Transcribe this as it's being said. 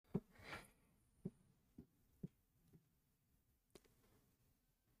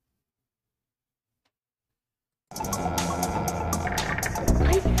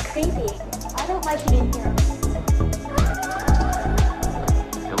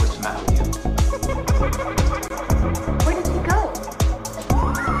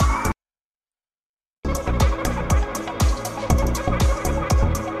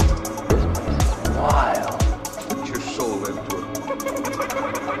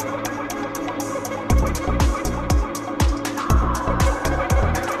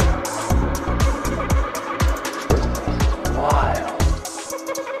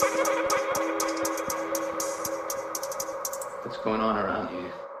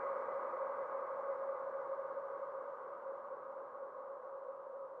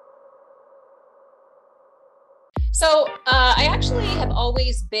I actually have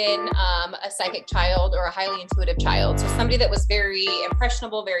always been a psychic child or a highly intuitive child. So somebody that was very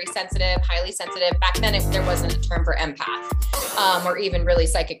impressionable, very sensitive, highly sensitive. Back then, there wasn't a term for empath or even really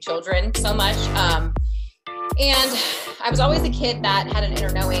psychic children so much. And I was always a kid that had an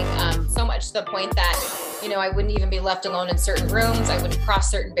inner knowing, so much to the point that, I wouldn't even be left alone in certain rooms. I wouldn't cross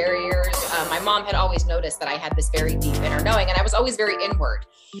certain barriers. My mom had always noticed that I had this very deep inner knowing, and I was always very inward.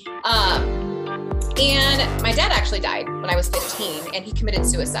 And my dad actually died when I was 15, and he committed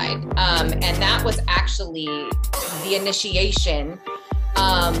suicide. And that was actually the initiation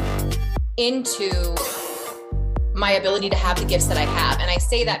into my ability to have the gifts that I have. And I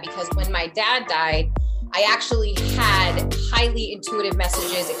say that because when my dad died, I actually had highly intuitive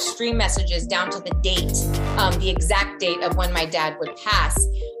messages, extreme messages down to the date, the exact date of when my dad would pass,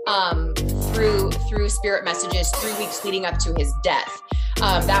 through spirit messages 3 weeks leading up to his death.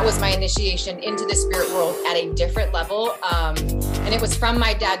 That was my initiation into the spirit world at a different level. And it was from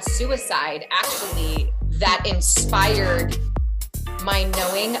my dad's suicide, actually, that inspired my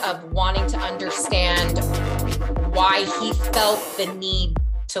knowing of wanting to understand why he felt the need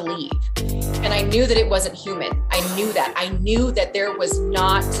to leave. And I knew that it wasn't human. I knew that there was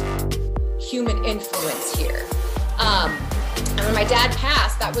not human influence here. And when my dad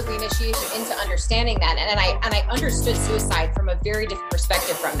passed, that was the initiation into understanding that. And I understood suicide from a very different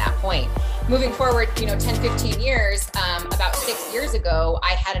perspective from that point. Moving forward, 10, 15 years, about 6 years ago,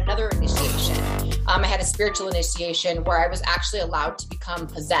 I had another initiation. I had a spiritual initiation where I was actually allowed to become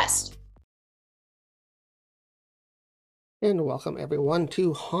possessed. And welcome everyone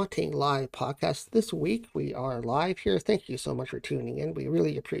to Hauntinglive podcast. This week we are live here. Thank you so much for tuning in. We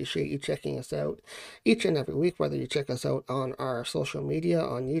really appreciate you checking us out each and every week, whether you check us out on our social media,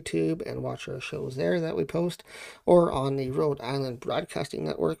 on YouTube, and watch our shows there that we post, or on the Rhode Island Broadcasting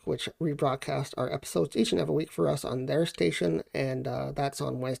Network, which rebroadcast our episodes each and every week for us on their station, and that's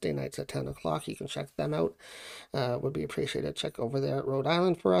on Wednesday nights at 10 o'clock. You can check them out. Would be appreciated. Check over there at Rhode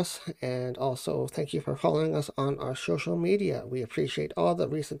Island for us. And also thank you for following us on our social media. We appreciate all the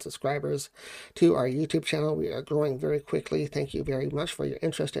recent subscribers to our YouTube channel. We are growing very quickly. Thank you very much for your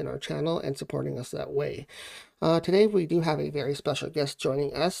interest in our channel and supporting us that way. Today we do have a very special guest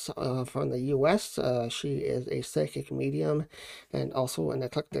joining us from the US. She is a psychic medium and also an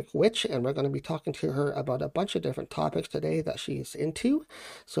eclectic witch, and we're going to be talking to her about a bunch of different topics today that she's into.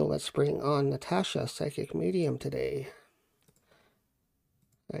 So let's bring on Natasha, psychic medium, today.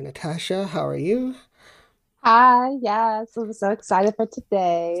 Hi Natasha, how are you? Hi, yes, I'm so excited for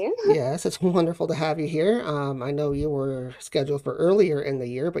today. Yes, it's wonderful to have you here. I know you were scheduled for earlier in the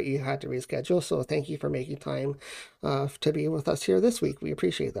year, but you had to reschedule, so thank you for making time to be with us here this week. We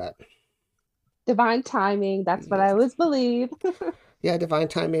appreciate that. Divine timing, that's what I Yes. always believe. Yeah, divine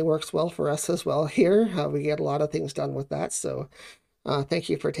timing works well for us as well here. We get a lot of things done with that, so thank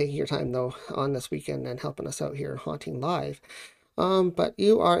you for taking your time, though, on this weekend and helping us out here Hauntinglive. But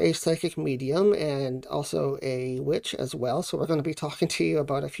you are a psychic medium and also a witch as well. So we're going to be talking to you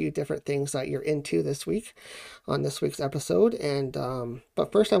about a few different things that you're into this week on this week's episode. And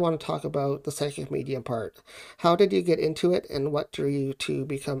but first I want to talk about the psychic medium part. How did you get into it and what drew you to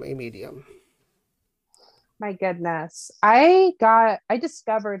become a medium? My goodness. I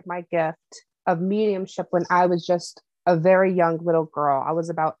discovered my gift of mediumship when I was just a very young little girl. I was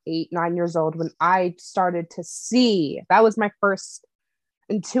about 8, 9 years old when I started to see. That was my first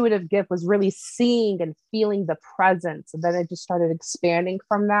intuitive gift, was really seeing and feeling the presence. And then it just started expanding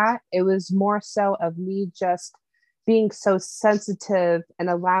from that. It was more so of me just being so sensitive and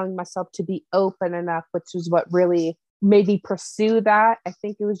allowing myself to be open enough, which is what really made me pursue that. I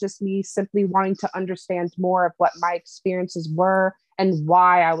think it was just me simply wanting to understand more of what my experiences were and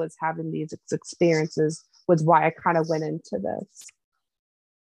why I was having these experiences, was why I kind of went into this.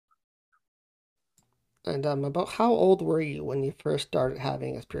 And about how old were you when you first started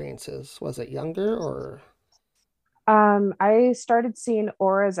having experiences? Was it younger or? I started seeing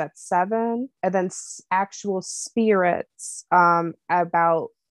auras at 7, and then actual spirits about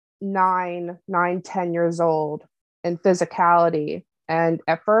 10 years old in physicality. And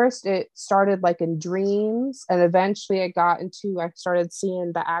at first it started like in dreams, and eventually I started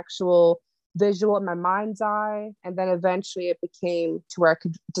seeing the actual visual in my mind's eye, and then eventually it became to where I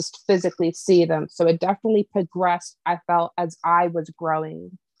could just physically see them. So it definitely progressed, I felt, as I was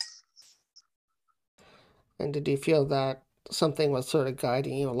growing. And did you feel that something was sort of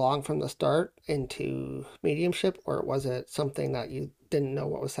guiding you along from the start into mediumship, or was it something that you didn't know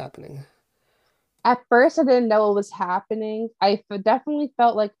what was happening? At first, I didn't know what was happening. Definitely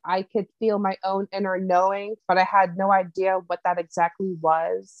felt like I could feel my own inner knowing, but I had no idea what that exactly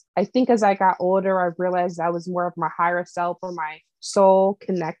was. I think as I got older, I realized that was more of my higher self or my soul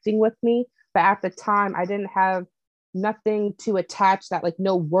connecting with me. But at the time, I didn't have nothing to attach that, like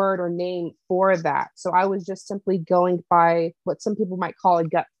no word or name for that. So I was just simply going by what some people might call a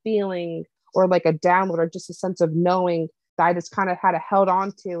gut feeling or like a download or just a sense of knowing that I just kind of had held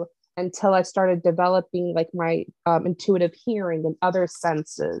on to until I started developing like my intuitive hearing and other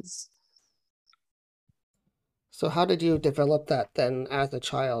senses. So how did you develop that then as a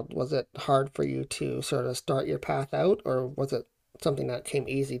child? Was it hard for you to sort of start your path out, or was it something that came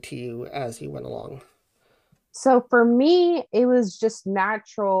easy to you as you went along? So for me, it was just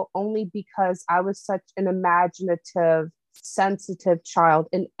natural only because I was such an imaginative, sensitive child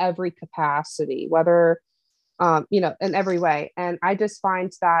in every capacity, whether in every way. And I just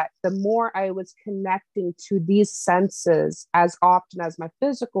find that the more I was connecting to these senses as often as my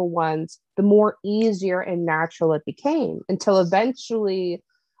physical ones, the more easier and natural it became until eventually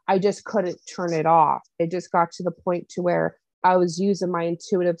I just couldn't turn it off. It just got to the point to where I was using my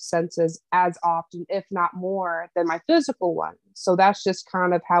intuitive senses as often, if not more, than my physical ones. So that's just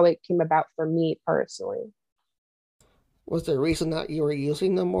kind of how it came about for me personally. Was there a reason that you were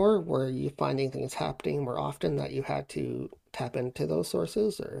using them more? Were you finding things happening more often that you had to tap into those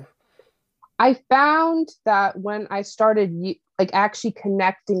sources, or? I found that when I started like actually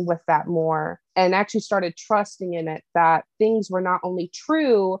connecting with that more and actually started trusting in it, that things were not only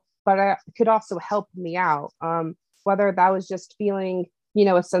true, but could also help me out. Whether that was just feeling,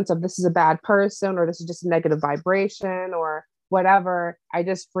 a sense of this is a bad person or this is just a negative vibration or whatever, I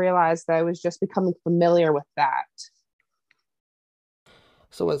just realized that I was just becoming familiar with that.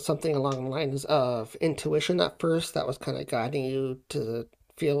 So it's something along the lines of intuition at first that was kind of guiding you to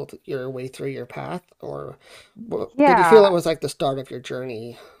feel your way through your path, or did you feel it Yeah, was like the start of your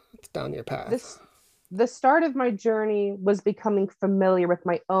journey down your path? this the start of my journey was becoming familiar with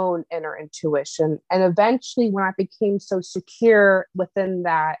my own inner intuition. And eventually, when I became so secure within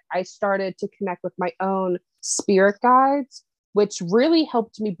that, I started to connect with my own spirit guides, which really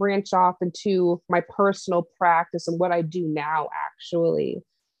helped me branch off into my personal practice and what I do now, actually.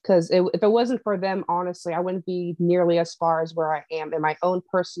 Because if it wasn't for them, honestly, I wouldn't be nearly as far as where I am in my own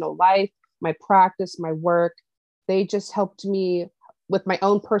personal life, my practice, my work. They just helped me with my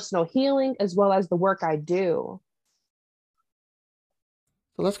own personal healing as well as the work I do.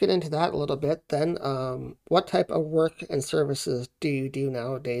 So let's get into that a little bit then. What type of work and services do you do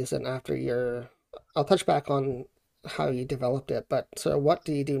nowadays? And after your, I'll touch back on how you developed it, but so what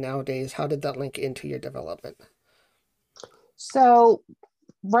do you do nowadays? How did that link into your development? So,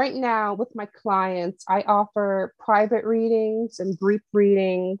 right now with my clients, I offer private readings and group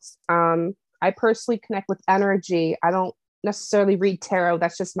readings. I personally connect with energy. I don't necessarily read tarot,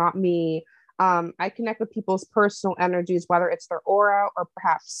 that's just not me. I connect with people's personal energies, whether it's their aura or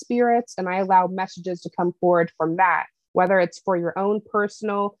perhaps spirits, and I allow messages to come forward from that, whether it's for your own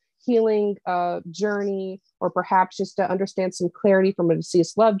personal healing journey or perhaps just to understand some clarity from a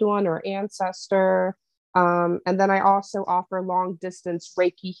deceased loved one or ancestor. And then I also offer long distance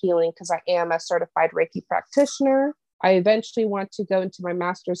Reiki healing because I am a certified Reiki practitioner. I eventually want to go into my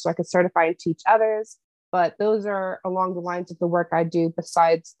master's so I can certify and teach others. But those are along the lines of the work I do.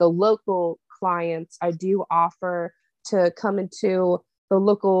 Besides the local clients, I do offer to come into the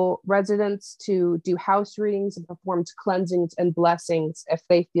local residents to do house readings and perform cleansings and blessings if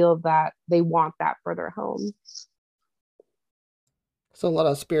they feel that they want that for their home. So a lot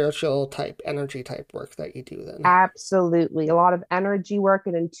of spiritual type, energy type work that you do then. Absolutely. A lot of energy work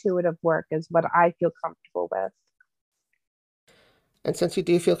and intuitive work is what I feel comfortable with. And since you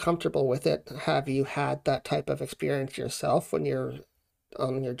do feel comfortable with it, have you had that type of experience yourself when you're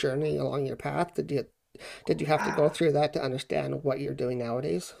on your journey along your path? Did you have to go through that to understand what you're doing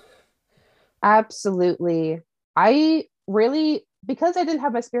nowadays? Absolutely. I really, because I didn't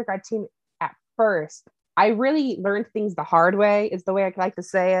have my spirit guide team at first, I really learned things the hard way, is the way I like to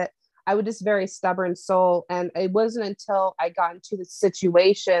say it. I was just very stubborn soul. And it wasn't until I got into the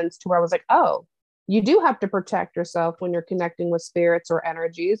situations to where I was like, oh, you do have to protect yourself when you're connecting with spirits or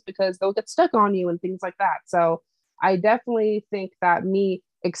energies because they'll get stuck on you and things like that. So I definitely think that me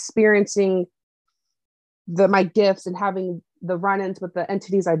experiencing my gifts and having the run-ins with the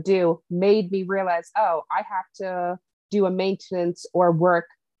entities I do made me realize, oh, I have to do a maintenance or work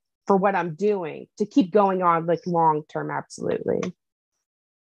for what I'm doing to keep going on like long term. Absolutely.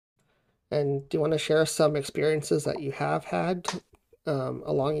 And do you want to share some experiences that you have had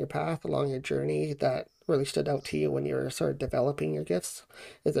along your path, along your journey that really stood out to you when you were sort of developing your gifts?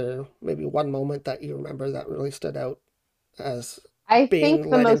 Is there maybe one moment that you remember that really stood out as I being think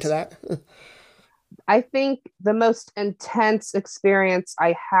the led into most that? I think the most intense experience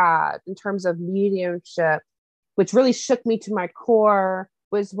I had in terms of mediumship, which really shook me to my core,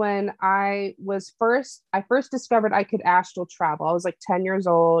 was when I first discovered I could astral travel. I was like 10 years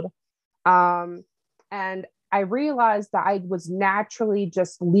old. And I realized that I was naturally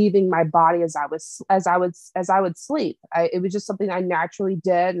just leaving my body as I would sleep. It was just something I naturally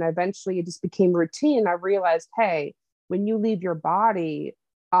did, and eventually it just became routine. I realized, hey, when you leave your body,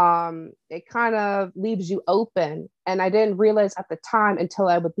 it kind of leaves you open. And I didn't realize at the time until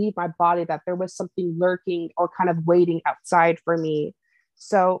I would leave my body that there was something lurking or kind of waiting outside for me.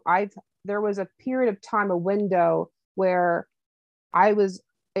 So there was a period of time, a window where I was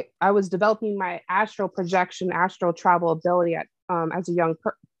I was developing my astral projection, astral travel ability as a young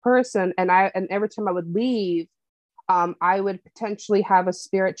person, and every time I would leave, I would potentially have a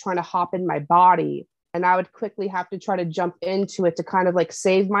spirit trying to hop in my body, and I would quickly have to try to jump into it to kind of like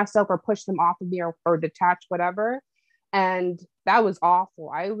save myself or push them off of me or detach whatever. And that was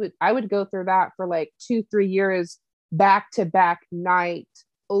awful. I would go through that for like 2-3 years, back to back night,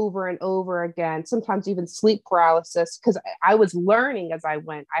 over and over again, sometimes even sleep paralysis, because I was learning as I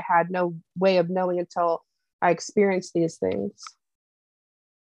went. I had no way of knowing until I experienced these things.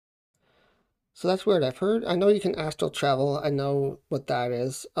 So that's weird. I know you can astral travel. I know what that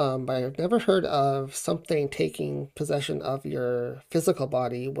is. But I've never heard of something taking possession of your physical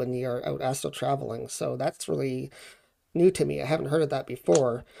body when you're out astral traveling. So that's really new to me. I haven't heard of that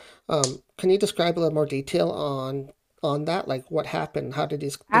before. Can you describe a little more detail on that? Like what happened? How did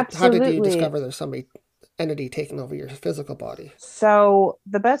you Absolutely. discover there's somebody entity taking over your physical body? So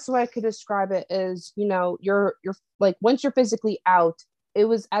the best way I could describe it is, you're like once you're physically out, it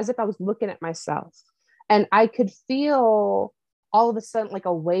was as if I was looking at myself, and I could feel all of a sudden like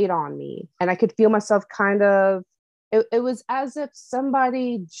a weight on me, and I could feel myself kind of. It was as if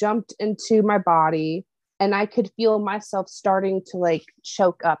somebody jumped into my body, and I could feel myself starting to like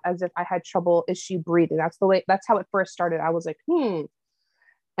choke up, as if I had trouble issue breathing. That's how it first started. I was like,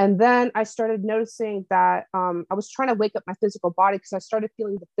 and then I started noticing that I was trying to wake up my physical body because I started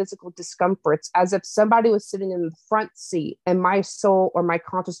feeling the physical discomforts as if somebody was sitting in the front seat and my soul or my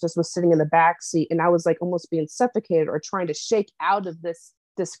consciousness was sitting in the back seat. And I was like almost being suffocated or trying to shake out of this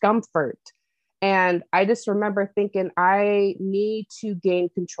discomfort. And I just remember thinking, I need to gain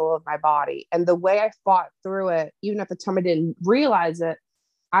control of my body. And the way I fought through it, even at the time I didn't realize it,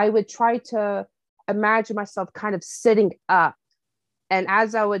 I would try to imagine myself kind of sitting up, and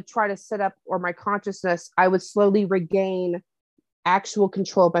as I would try to sit up or my consciousness, I would slowly regain actual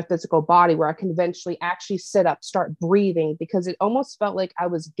control of my physical body where I can eventually actually sit up, start breathing, because it almost felt like I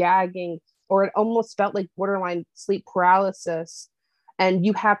was gagging, or it almost felt like borderline sleep paralysis. And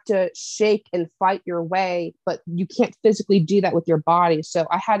you have to shake and fight your way, but you can't physically do that with your body. So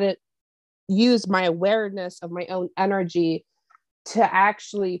I had to use my awareness of my own energy to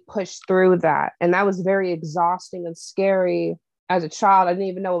actually push through that. And that was very exhausting and scary. As a child, I didn't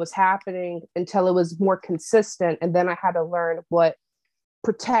even know what was happening until it was more consistent. And then I had to learn what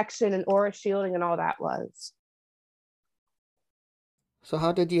protection and aura shielding and all that was. So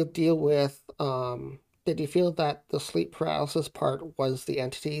how did you deal with did you feel that the sleep paralysis part was the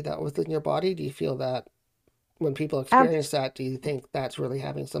entity that was in your body? Do you feel that when people experience Abs- that, do you think that's really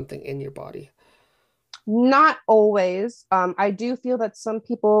having something in your body? Not always. I do feel that some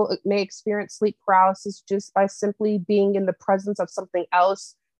people may experience sleep paralysis just by simply being in the presence of something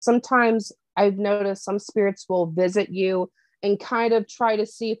else. Sometimes I've noticed some spirits will visit you and kind of try to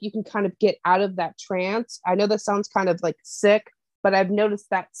see if you can kind of get out of that trance. I know that sounds kind of like sick, but I've noticed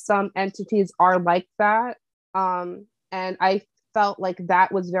that some entities are like that. And I felt like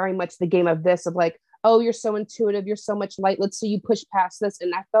that was very much the game of this, of like, oh, you're so intuitive, you're so much light. Let's see you push past this.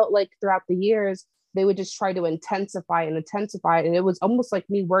 And I felt like throughout the years, they would just try to intensify and intensify. And it was almost like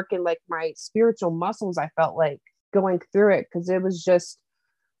me working like my spiritual muscles, I felt like going through it, because it was just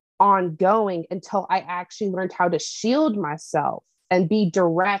ongoing until I actually learned how to shield myself and be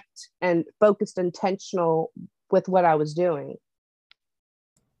direct and focused, intentional with what I was doing.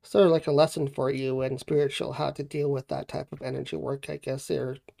 Sort of like a lesson for you in spiritual how to deal with that type of energy work. I guess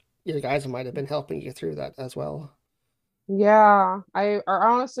your guys might have been helping you through that as well. Yeah, I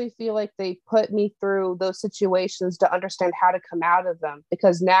honestly feel like they put me through those situations to understand how to come out of them,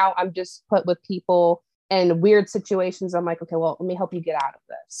 because now I'm just put with people in weird situations. I'm like, okay, well, let me help you get out of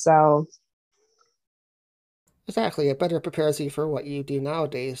this. So, Exactly. It better prepares you for what you do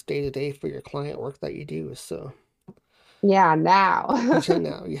nowadays, day to day, for your client work that you do. So Yeah, now. Until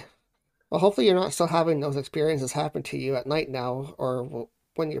now, yeah. Well, hopefully you're not still having those experiences happen to you at night now, or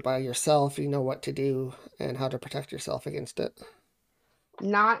when you're by yourself, you know what to do and how to protect yourself against it.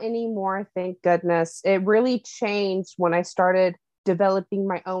 Not anymore, thank goodness. It really changed when I started developing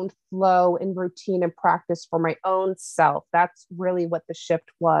my own flow and routine and practice for my own self. That's really what the shift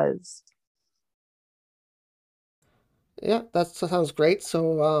was. Yeah, that sounds great.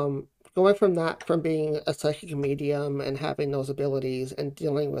 So, going from that, from being a psychic medium and having those abilities and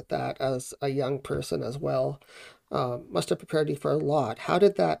dealing with that as a young person as well, must have prepared you for a lot. How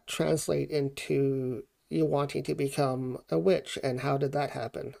did that translate into you wanting to become a witch, and how did that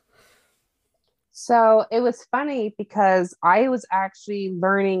happen? So it was funny because I was actually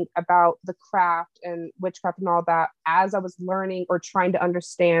learning about the craft and witchcraft and all that as I was learning or trying to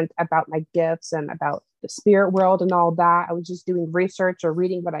understand about my gifts and about the spirit world and all that. I was just doing research or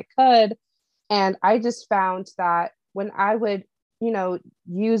reading what I could. And I just found that when I would,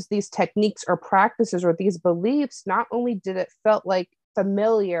 use these techniques or practices or these beliefs, not only did it felt like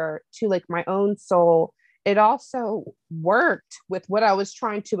familiar to like my own soul, it also worked with what I was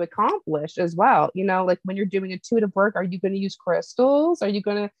trying to accomplish as well. Like when you're doing intuitive work, are you going to use crystals? Are you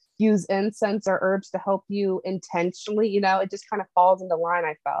going to use incense or herbs to help you intentionally? It just kind of falls into line,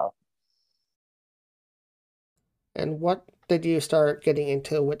 I felt. And what did you start getting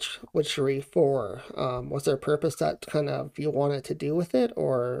into witchery for? Was there a purpose that kind of you wanted to do with it,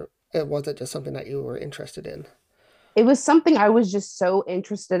 or was it just something that you were interested in? It was something I was just so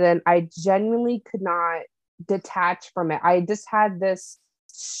interested in. I genuinely could not detach from it. I just had this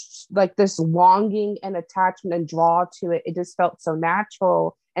like this longing and attachment and draw to it. It just felt so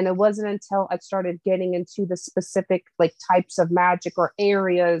natural. And it wasn't until I started getting into the specific like types of magic or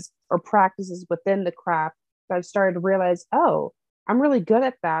areas or practices within the craft that I started to realize, oh, I'm really good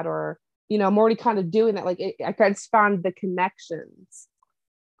at that. Or, I'm already kind of doing that. Like I just found the connections.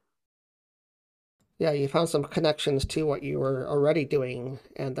 Yeah, you found some connections to what you were already doing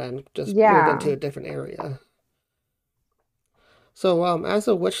and then just moved into Yeah. a different area. So, as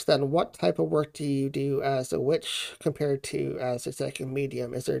a witch, then, what type of work do you do as a witch compared to as a psychic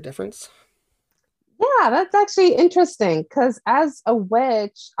medium? Is there a difference? Yeah, that's actually interesting because as a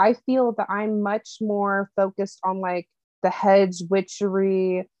witch, I feel that I'm much more focused on like the hedge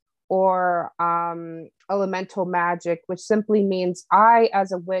witchery or elemental magic, which simply means I,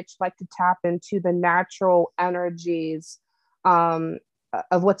 as a witch, like to tap into the natural energies um,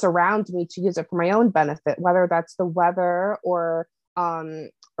 of what's around me to use it for my own benefit, whether that's the weather um,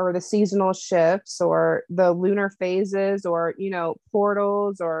 or the seasonal shifts or the lunar phases or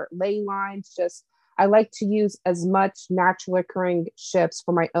portals or ley lines. Just I like to use as much natural occurring shifts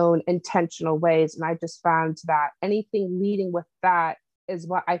for my own intentional ways. And I just found that anything leading with that is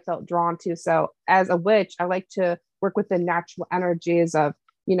what I felt drawn to. So as a witch, I like to work with the natural energies of,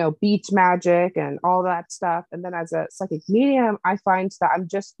 beach magic and all that stuff. And then as a psychic medium, I find that I'm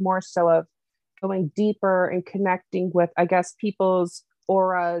just more so of going deeper and connecting with, I guess, people's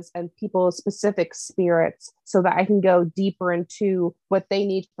auras and people's specific spirits so that I can go deeper into what they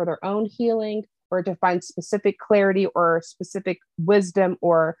need for their own healing or to find specific clarity or specific wisdom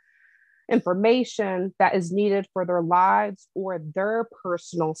or information that is needed for their lives or their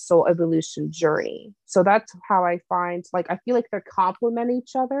personal soul evolution journey. So that's how I find, like, I feel like they complement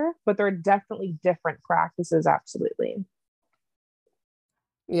each other, but they're definitely different practices. Absolutely.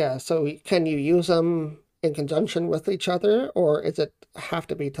 Yeah, so can you use them in conjunction with each other, or is it have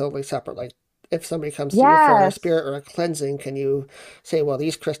to be totally separate? Like, if somebody comes to you for a Yes. spirit or a cleansing, can you say, well,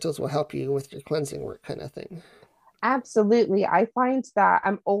 these crystals will help you with your cleansing work kind of thing? Absolutely. I find that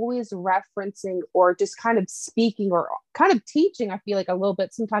I'm always referencing or just kind of speaking or kind of teaching, I feel like a little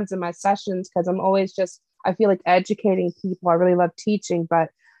bit sometimes in my sessions, because I'm always just, I feel like educating people. I really love teaching, but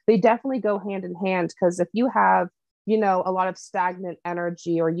they definitely go hand in hand. Because if you have, a lot of stagnant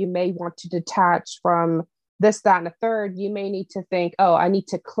energy, or you may want to detach from this, that, and a third, you may need to think, oh, I need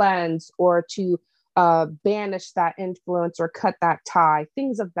to cleanse or to banish that influence or cut that tie,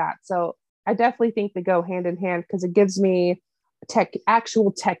 things of that. So I definitely think they go hand in hand because it gives me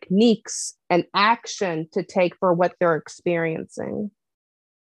actual techniques and action to take for what they're experiencing.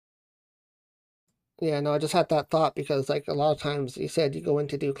 Yeah, no, I just had that thought because, like, a lot of times you said you go in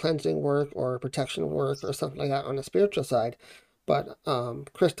to do cleansing work or protection work or something like that on the spiritual side, but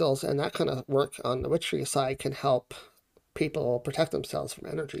crystals and that kind of work on the witchery side can help people protect themselves from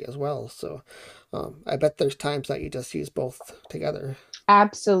energy as well. So I bet there's times that you just use both together.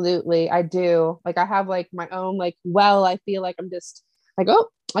 Absolutely, I do. Like I have like my own like well, I feel like I'm just like, oh,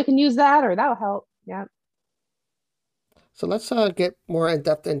 I can use that or that'll help. Yeah. So let's get more in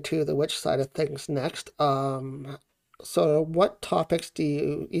depth into the witch side of things next. So what topics do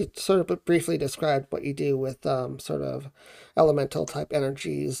you sort of briefly described what you do with sort of elemental type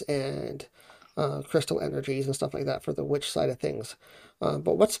energies and crystal energies and stuff like that for the witch side of things.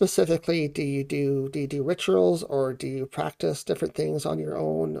 But what specifically do you do? Do you do rituals, or do you practice different things on your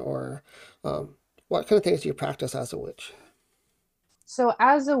own, or what kind of things do you practice as a witch? So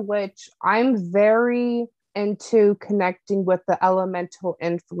as a witch, I'm very into connecting with the elemental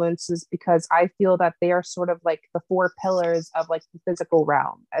influences because I feel that they are sort of like the four pillars of like the physical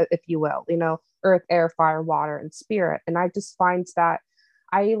realm, if you will, earth, air, fire, water, and spirit. And I just find that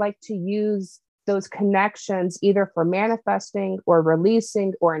I like to use those connections either for manifesting or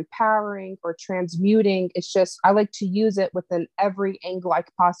releasing or empowering or transmuting. It's just, I like to use it within every angle I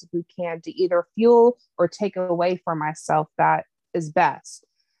possibly can to either fuel or take away from myself that is best.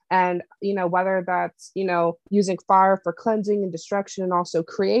 And whether that's using fire for cleansing and destruction, and also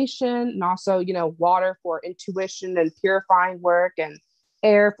creation, and also water for intuition and purifying work, and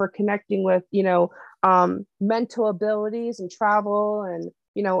air for connecting with mental abilities and travel, and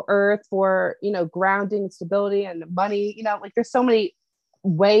earth for grounding and stability and money. Like there's so many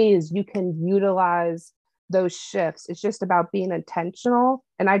ways you can utilize those shifts. It's just about being intentional,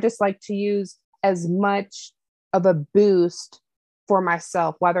 and I just like to use as much of a boost for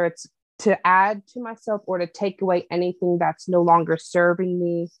myself, whether it's to add to myself or to take away anything that's no longer serving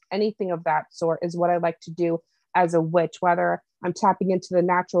me. Anything of that sort is what I like to do as a witch, whether I'm tapping into the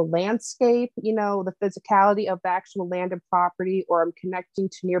natural landscape, the physicality of the actual land and property, or I'm connecting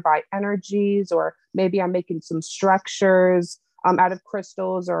to nearby energies, or maybe I'm making some structures out of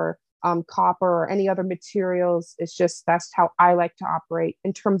crystals or copper or any other materials. It's just, that's how I like to operate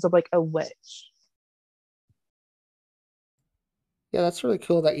in terms of like a witch. Yeah, that's really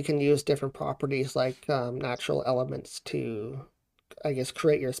cool that you can use different properties like natural elements to, I guess,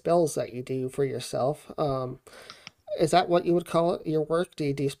 create your spells that you do for yourself. Is that what you would call it, your work? Do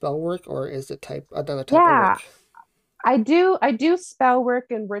you do spell work, or is it another type of Yeah, work? I do spell work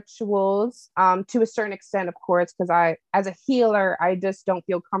and rituals to a certain extent, of course, because I, as a healer, I just don't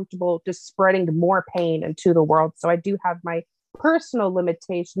feel comfortable just spreading more pain into the world. So I do have my personal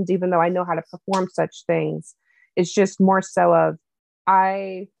limitations, even though I know how to perform such things. It's just more so of,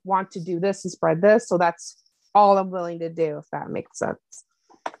 I want to do this and spread this, so that's all I'm willing to do, if that makes sense.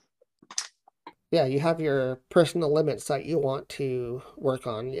 Yeah, you have your personal limits that you want to work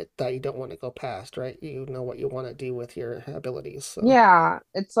on, that you don't want to go past, right? You know what you want to do with your abilities. So, Yeah,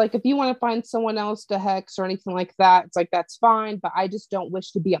 it's like if you want to find someone else to hex or anything like that, it's like that's fine, but I just don't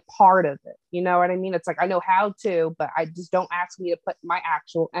wish to be a part of it. You know what I mean? It's like I know how to, but I just don't ask me to put my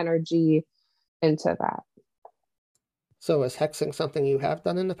actual energy into that. so is hexing something you have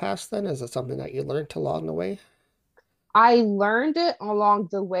done in the past then? Is it something that you learned along the way? I learned it along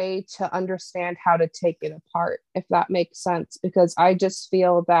the way to understand how to take it apart, if that makes sense, because I just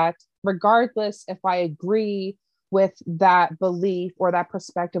feel that regardless if I agree with that belief or that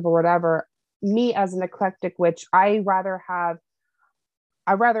perspective or whatever, me as an eclectic witch, I rather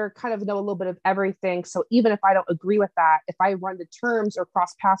kind of know a little bit of everything. So even if I don't agree with that, if I run the terms or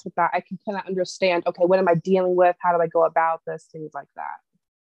cross paths with that, I can kind of understand, okay, what am I dealing with? How do I go about this? Things like that.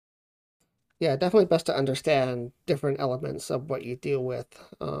 Yeah, definitely best to understand different elements of what you deal with.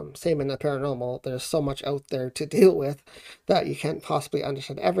 Same in the paranormal, there's so much out there to deal with that you can't possibly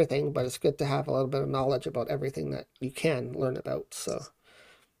understand everything, but it's good to have a little bit of knowledge about everything that you can learn about. So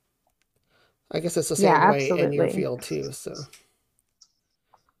I guess it's the Yeah, same way in your absolutely. field too. So,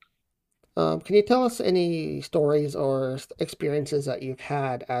 can you tell us any stories or experiences that you've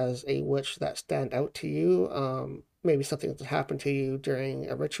had as a witch that stand out to you? Maybe something that's happened to you during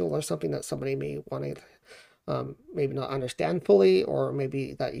a ritual, or something that somebody may want to maybe not understand fully, or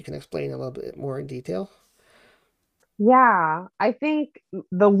maybe that you can explain a little bit more in detail. Yeah, I think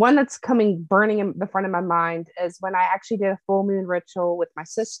the one that's coming burning in the front of my mind is when I actually did a full moon ritual with my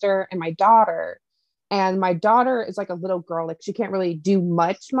sister and my daughter. And my daughter is like a little girl, like she can't really do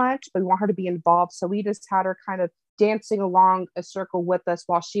much, but we want her to be involved. So we just had her kind of dancing along a circle with us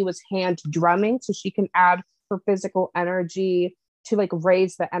while she was hand drumming so she can add her physical energy to like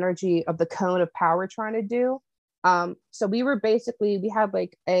raise the energy of the cone of power we're trying to do. So we had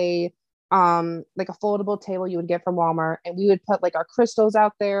like a foldable table you would get from Walmart, and we would put like our crystals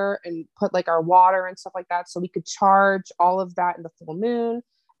out there and put like our water and stuff like that so we could charge all of that in the full moon.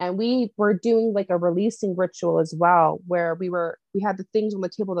 And we were doing like a releasing ritual as well, where we had the things on the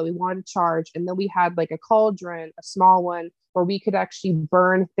table that we wanted to charge, and then we had like a cauldron, a small one, where we could actually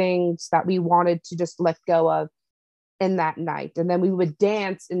burn things that we wanted to just let go of in that night. And then we would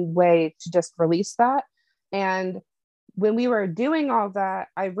dance in way to just release that. And when we were doing all that,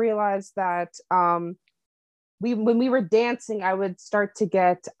 I realized that when we were dancing, I would start to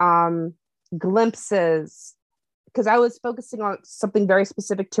get glimpses because I was focusing on something very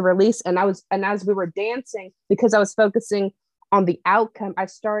specific to release. And as we were dancing, because I was focusing on the outcome, I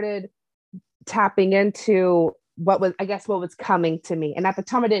started tapping into what was coming to me. And at the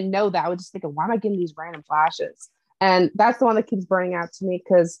time I didn't know that. I was just thinking, why am I getting these random flashes? And that's the one that keeps burning out to me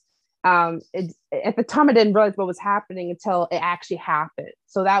because at the time I didn't realize what was happening until it actually happened.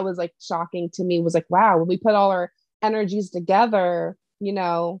 So that was like shocking to me. It was like, wow, when we put all our energies together,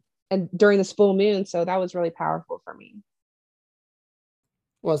 and during this full moon. So that was really powerful for me.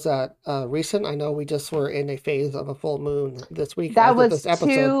 Was that recent? I know we just were in a phase of a full moon this week. That As of was this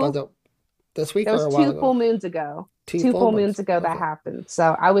episode, was it this week That or was a while two ago? full moons ago. Two Two full full moons. moons ago that Okay. happened.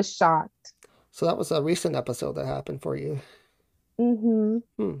 So I was shocked. So that was a recent episode that happened for you.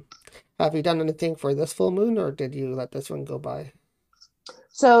 Mm-hmm. Have you done anything for this full moon, or did you let this one go by?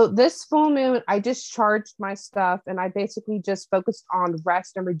 So this full moon, I just charged my stuff and I basically just focused on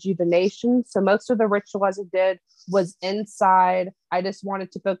rest and rejuvenation. So most of the rituals I did was inside. I just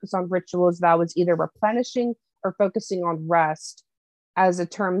wanted to focus on rituals that was either replenishing or focusing on rest as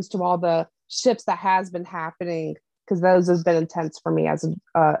it terms to all the shifts that has been happening, because those have been intense for me as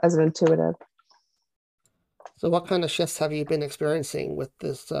an intuitive. So what kind of shifts have you been experiencing with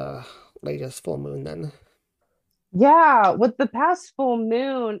this latest full moon then? Yeah, with the past full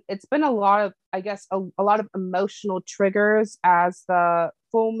moon, it's been a lot of, I guess, a lot of emotional triggers as the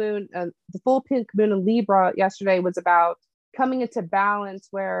full moon and the full pink moon in Libra yesterday was about coming into balance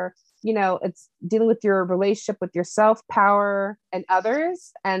where, it's dealing with your relationship with yourself, power, and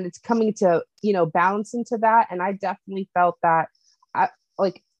others. And it's coming to, balance into that. And I definitely felt that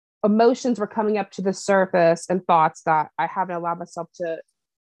like emotions were coming up to the surface and thoughts that I haven't allowed myself to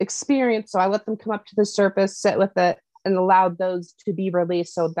experience. So I let them come up to the surface, sit with it, and allowed those to be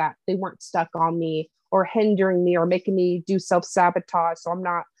released so that they weren't stuck on me or hindering me or making me do self-sabotage. So I'm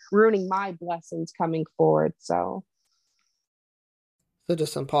not ruining my blessings coming forward. So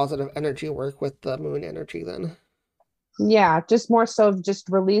just some positive energy work with the moon energy then. yeah, just more so of just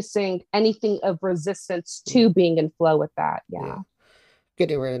releasing anything of resistance to being in flow with that. Yeah.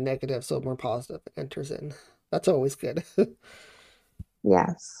 Getting rid of negative so more positive enters in. That's always good.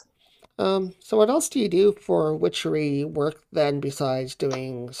 Yes. So what else do you do for witchery work then besides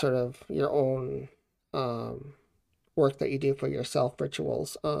doing sort of your own work that you do for yourself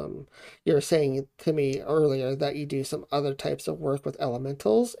rituals? You were saying to me earlier that you do some other types of work with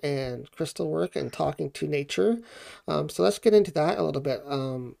elementals and crystal work and talking to nature. So let's get into that a little bit.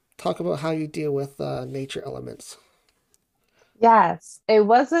 Talk about how you deal with nature elements. Yes. It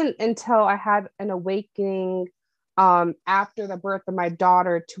wasn't until I had an awakening after the birth of my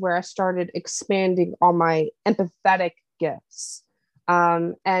daughter to where I started expanding on my empathetic gifts.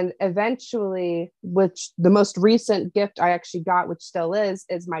 And eventually, which the most recent gift I actually got, which still is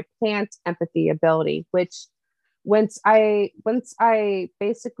my plant empathy ability, which once I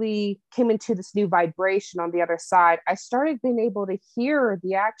basically came into this new vibration on the other side, I started being able to hear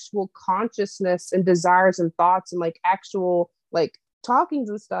the actual consciousness and desires and thoughts and like actual like talkings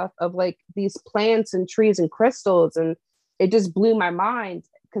and stuff of like these plants and trees and crystals. And it just blew my mind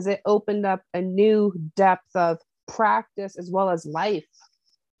because it opened up a new depth of practice as well as life.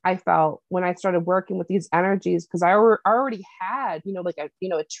 I felt when I started working with these energies, because I already had, like a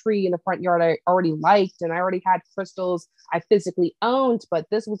tree in the front yard I already liked, and I already had crystals I physically owned, but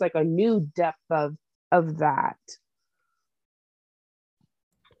this was like a new depth of that.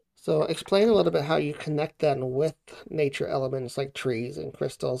 So explain a little bit how you connect then with nature elements like trees and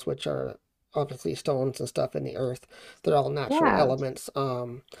crystals, which are obviously stones and stuff in the earth. They're all natural Yeah. elements.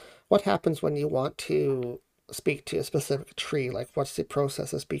 What happens when you want to speak to a specific tree? Like, what's the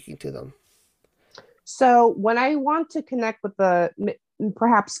process of speaking to them? So when I want to connect with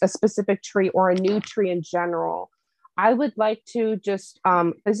perhaps a specific tree or a new tree in general, I would like to just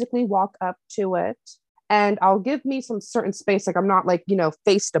physically walk up to it, and I'll give me some certain space. Like I'm not like,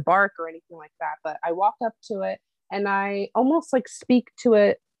 face to bark or anything like that, but I walk up to it and I almost like speak to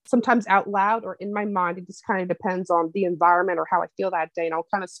it sometimes out loud or in my mind. It just kind of depends on the environment or how I feel that day. And I'll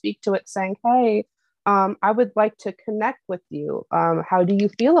kind of speak to it saying, hey, I would like to connect with you. How do you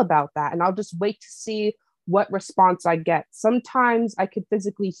feel about that? And I'll just wait to see what response I get. Sometimes I could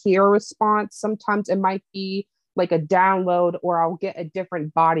physically hear a response. Sometimes it might be like a download, or I'll get a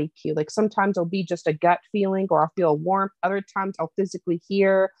different body cue. Like sometimes it'll be just a gut feeling or I'll feel warmth. Other times I'll physically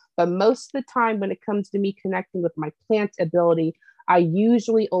hear. But most of the time when it comes to me connecting with my plant ability, I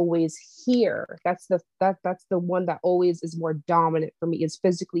usually always hear. That's the one that always is more dominant for me, is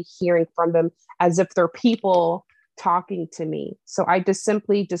physically hearing from them as if they're people talking to me. So I just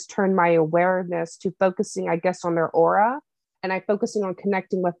simply just turn my awareness to focusing, I guess, on their aura, and I focusing on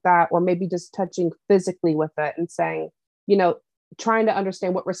connecting with that, or maybe just touching physically with it and saying, you know, trying to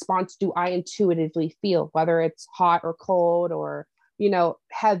understand what response do I intuitively feel, whether it's hot or cold, or, you know,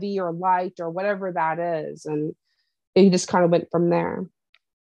 heavy or light, or whatever that is. And it just kind of went from there.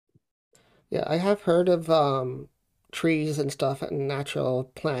 Yeah, I have heard of trees and stuff and natural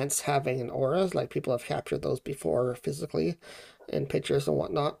plants having an auras. Like people have captured those before physically in pictures and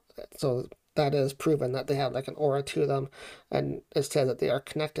whatnot. So that is proven that they have like an aura to them, and it said that they are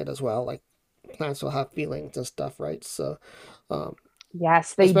connected as well. Like plants will have feelings and stuff, right? So, um,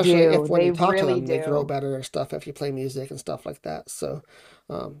 Yes, they especially if do. when They you talk to really them, they grow do. better and stuff if you play music and stuff like that. So,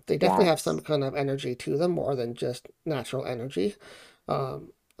 they definitely have some Yes. kind of energy to them more than just natural energy.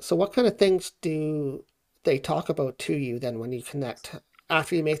 So what kind of things do they talk about to you then when you connect?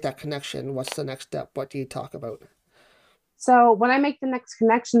 After you make that connection, what's the next step? What do you talk about? So when I make the next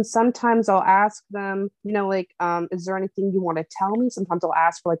connection, sometimes I'll ask them, you know, like, is there anything you want to tell me? Sometimes I'll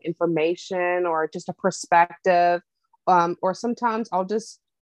ask for like information or just a perspective. Or sometimes I'll just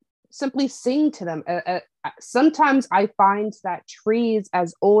simply sing to them. Sometimes I find that trees,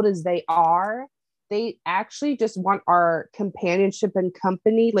 as old as they are, they actually just want our companionship and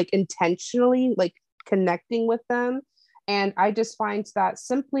company, like intentionally, like connecting with them. And I just find that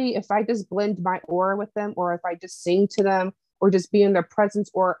simply if I just blend my aura with them, or if I just sing to them, or just be in their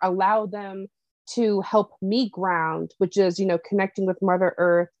presence, or allow them to help me ground, which is, you know, connecting with Mother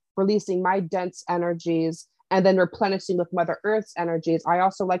Earth, releasing my dense energies, and then replenishing with Mother Earth's energies. I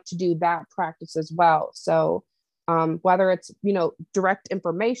also like to do that practice as well. So whether it's, you know, direct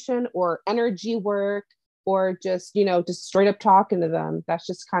information or energy work, or just, you know, just straight up talking to them, that's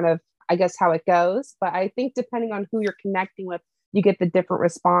just kind of, I guess, how it goes. But I think depending on who you're connecting with, you get the different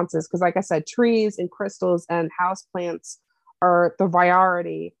responses. Because like I said, trees and crystals and house plants are the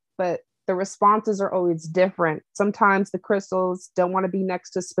variety, but the responses are always different. Sometimes the crystals don't want to be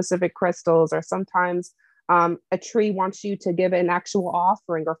next to specific crystals, or sometimes a tree wants you to give an actual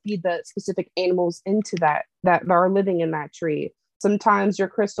offering or feed the specific animals into that are living in that tree. Sometimes your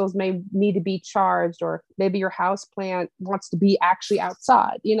crystals may need to be charged, or maybe your house plant wants to be actually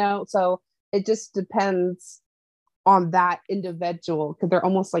outside, you know? So it just depends on that individual, because they're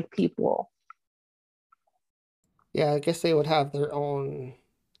almost like people. Yeah, I guess they would have their own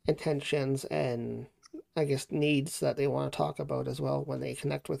intentions and I guess needs that they want to talk about as well when they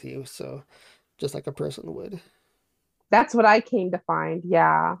connect with you. So just like a person would. That's what I came to find.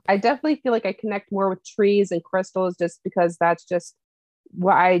 Yeah. I definitely feel like I connect more with trees and crystals just because that's just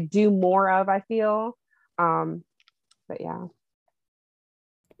what I do more of, I feel. Um, but yeah.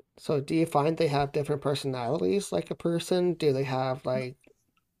 So do you find they have different personalities like a person? Do they have like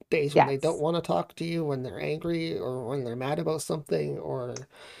days when they don't Yes. want to talk to you, when they're angry or when they're mad about something or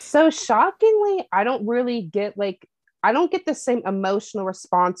So shockingly, I don't get the same emotional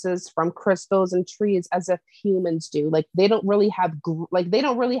responses from crystals and trees as if humans do. Like they don't really have they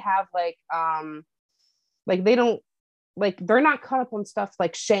don't really have like they don't like they're not caught up on stuff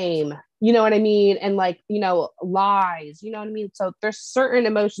like shame, you know what I mean? And like, you know, lies, you know what I mean? So there's certain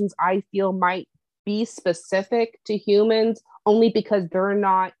emotions I feel might be specific to humans only because they're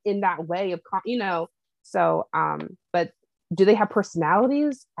not in that way of, you know. So, but do they have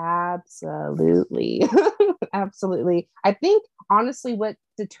personalities? Absolutely. Absolutely. I think honestly, what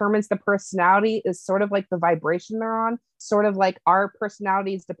determines the personality is sort of like the vibration they're on, sort of like our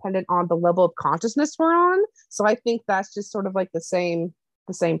personality is dependent on the level of consciousness we're on. So I think that's just sort of like the same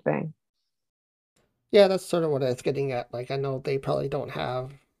thing. yeah, that's sort of what I was getting at. Like I know they probably don't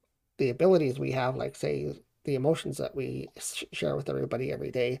have the abilities we have, like say the emotions that we share with everybody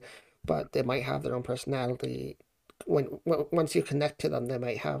every day, but they might have their own personality. Once you connect to them, they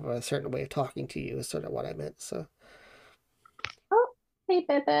might have a certain way of talking to you. Is sort of what I meant. So, Oh, hey,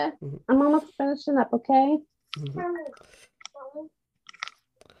 Bebe. mhm, I'm almost finishing up, okay? mhm.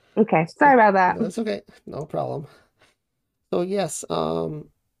 Okay, So sorry about that. that's okay, no problem. So yes, so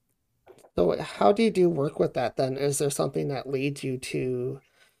how do you do work with that then? Is there something that leads you to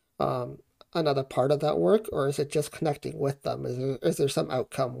um, another part of that work, or is it just connecting with them? Is there some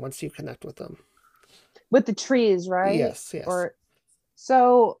outcome once you connect with them? With the trees, right? Yes, yes. Or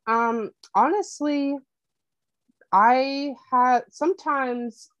so honestly, I have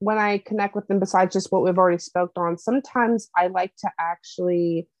sometimes when I connect with them, besides just what we've already spoke on, sometimes I like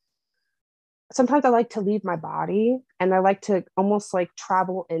to leave my body, and I like to almost like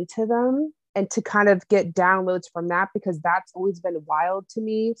travel into them and to kind of get downloads from that, because that's always been wild to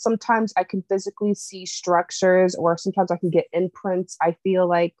me. Sometimes I can physically see structures, or sometimes I can get imprints, I feel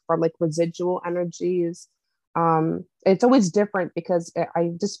like, from like residual energies. It's always different because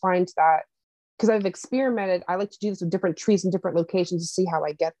I just find that because I've experimented, I like to do this with different trees in different locations to see how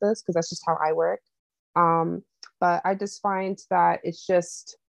I get this because that's just how I work. Um, but I just find that it's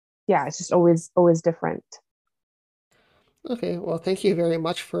just always different. Okay, well, thank you very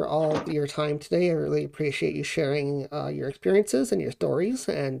much for all of your time today. I really appreciate you sharing your experiences and your stories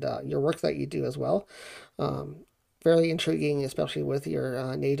and your work that you do as well. Um, Very intriguing, especially with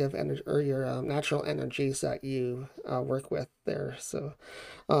your native energy or your natural energies that you work with there. So,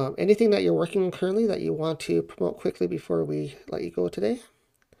 anything that you're working on currently that you want to promote quickly before we let you go today?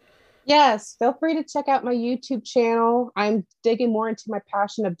 Yes, feel free to check out my YouTube channel. I'm digging more into my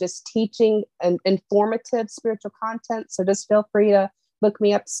passion of just teaching and informative spiritual content. So just feel free to look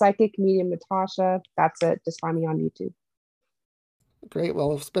me up, Psychic Medium Natasha. That's it. Just find me on YouTube. Great.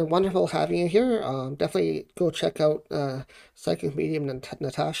 Well, it's been wonderful having you here. Definitely go check out Psychic Medium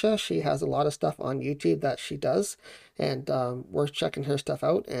Natasha. She has a lot of stuff on YouTube that she does, and worth checking her stuff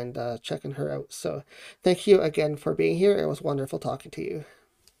out and checking her out. So, thank you again for being here. It was wonderful talking to you.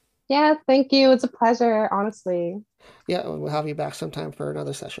 Yeah, thank you. It's a pleasure, honestly. Yeah, and we'll have you back sometime for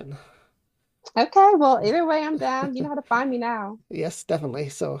another session. Okay, well, either way, I'm down. You know how to find me now. Yes, definitely.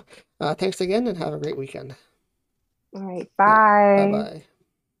 So, thanks again, and have a great weekend. All right, Bye bye. bye.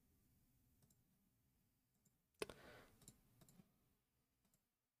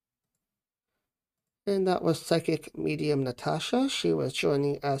 And that was Psychic Medium Natasha. She was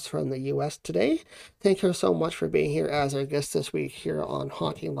joining us from the US today. Thank her so much for being here as our guest this week here on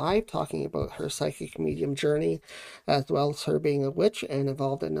Haunting Live, talking about her psychic medium journey, as well as her being a witch and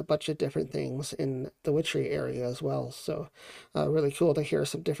involved in a bunch of different things in the witchery area as well. So really cool to hear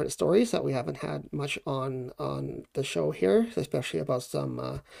some different stories that we haven't had much on the show here, especially about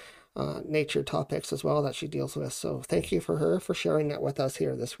some nature topics as well that she deals with. So thank you for her for sharing that with us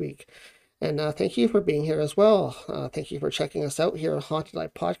here this week. And thank you for being here as well. Thank you for checking us out here at Haunted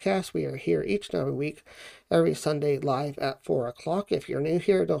Live Podcast. We are here each and every week, every Sunday live at 4 o'clock. If you're new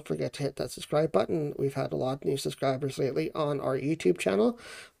here, don't forget to hit that subscribe button. We've had a lot of new subscribers lately on our YouTube channel.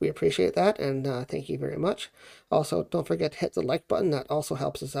 We appreciate that, and thank you very much. Also, don't forget to hit the like button. That also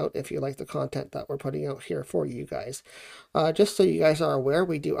helps us out if you like the content that we're putting out here for you guys. Just so you guys are aware,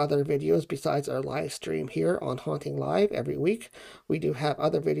 we do other videos besides our live stream here on Haunting Live every week. We do have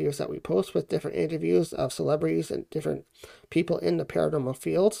other videos that we post with different interviews of celebrities and different people in the paranormal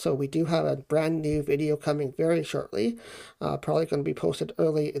field. So we do have a brand new video coming very shortly. Probably going to be posted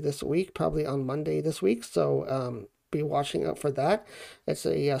early this week, probably on Monday this week. So be watching out for that. It's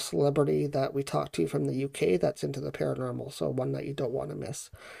a celebrity that we talked to from the UK that's into the paranormal, so one that you don't want to miss.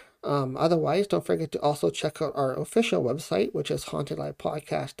 Otherwise, don't forget to also check out our official website, which is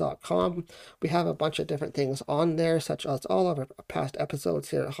hauntedlivepodcast.com. We have a bunch of different things on there, such as all of our past episodes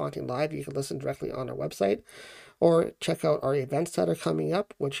here at Haunting Live. You can listen directly on our website, or check out our events that are coming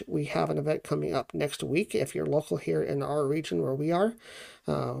up, which we have an event coming up next week if you're local here in our region where we are.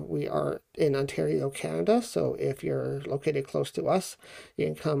 We are in Ontario, Canada, so if you're located close to us, you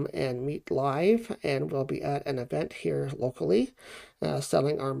can come and meet live, and we'll be at an event here locally,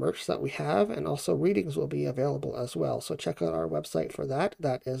 selling our merch that we have, and also readings will be available as well. So check out our website for that.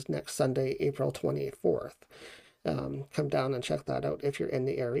 That is next Sunday, April 24th. Come down and check that out if you're in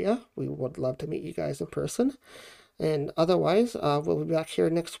the area. We would love to meet you guys in person. And otherwise, we'll be back here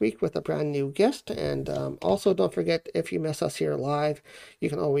next week with a brand new guest. And also, don't forget, if you miss us here live, you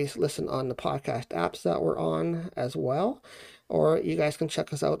can always listen on the podcast apps that we're on as well. Or you guys can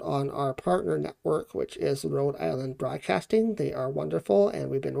check us out on our partner network, which is Rhode Island Broadcasting. They are wonderful, and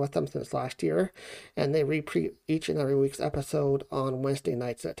we've been with them since last year. And they repeat each and every week's episode on Wednesday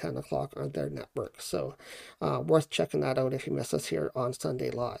nights at 10 o'clock on their network. So worth checking that out if you miss us here on Sunday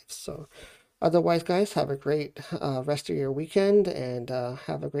Live. So otherwise, guys, have a great rest of your weekend, and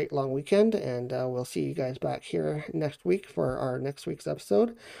have a great long weekend. And we'll see you guys back here next week for our next week's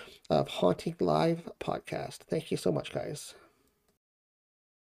episode of Haunting Live Podcast. Thank you so much, guys.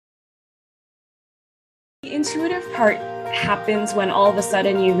 The intuitive part happens when all of a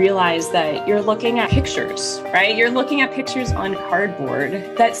sudden you realize that you're looking at pictures, right? You're looking at pictures on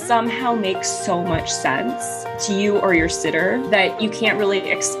cardboard that somehow make so much sense to you or your sitter that you can't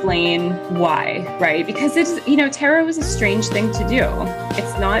really explain why, right? Because it's, tarot is a strange thing to do.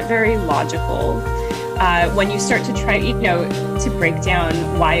 It's not very logical. When you start to try, to break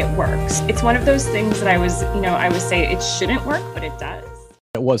down why it works. It's one of those things that I would say it shouldn't work, but it does.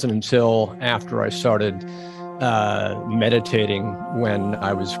 It wasn't until after I started meditating when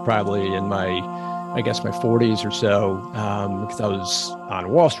I was probably in my 40s or so, because I was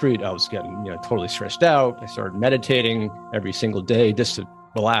on Wall Street. I was getting, totally stressed out. I started meditating every single day just to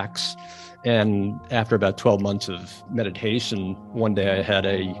relax. And after about 12 months of meditation, one day I had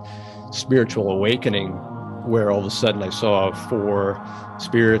a spiritual awakening where all of a sudden I saw 4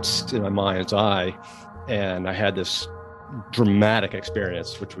 spirits in my mind's eye. And I had this dramatic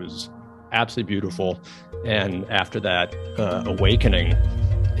experience, which was absolutely beautiful. And after that awakening,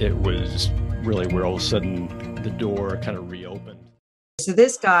 it was really where all of a sudden the door kind of reopened. So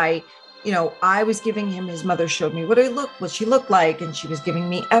this guy, you know, I was giving him, his mother showed me what she looked like, and she was giving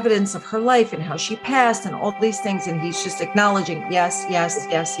me evidence of her life and how she passed and all these things. And he's just acknowledging, yes, yes,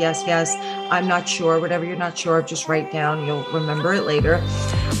 yes, yes, yes. I'm not sure, whatever you're not sure of, just write down, you'll remember it later.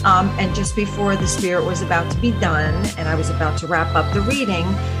 And just before the spirit was about to be done and I was about to wrap up the reading,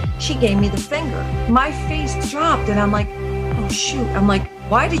 she gave me the finger. My face dropped and I'm like, oh shoot. I'm like,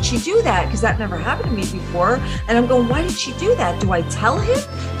 why did she do that? Because that never happened to me before. And I'm going, why did she do that? Do I tell him?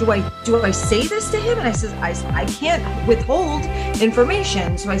 Do I say this to him? And I said, I can't withhold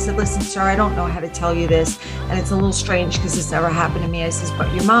information. So I said, listen, sir, I don't know how to tell you this. And it's a little strange because this never happened to me. I says,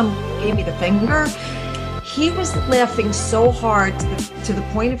 but your mom gave me the finger. He was laughing so hard to the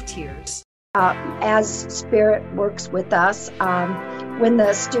point of tears. As spirit works with us, when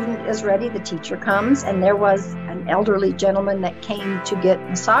the student is ready, the teacher comes, and there was an elderly gentleman that came to get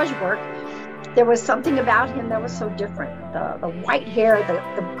massage work. There was something about him that was so different. The white hair,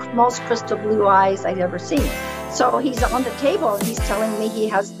 the most crystal blue eyes I'd ever seen. So he's on the table and he's telling me he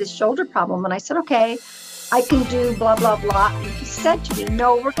has this shoulder problem. And I said, okay, I can do blah, blah, blah. And he said to me,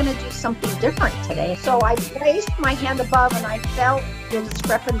 no, we're going to do something different today. So I placed my hand above and I felt the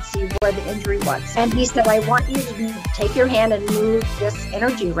discrepancy where the injury was. And he said, I want you to take your hand and move this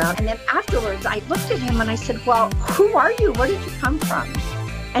energy around. And then afterwards, I looked at him and I said, well, who are you? Where did you come from?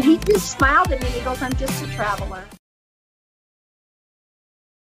 And he just smiled at me and he goes, I'm just a traveler.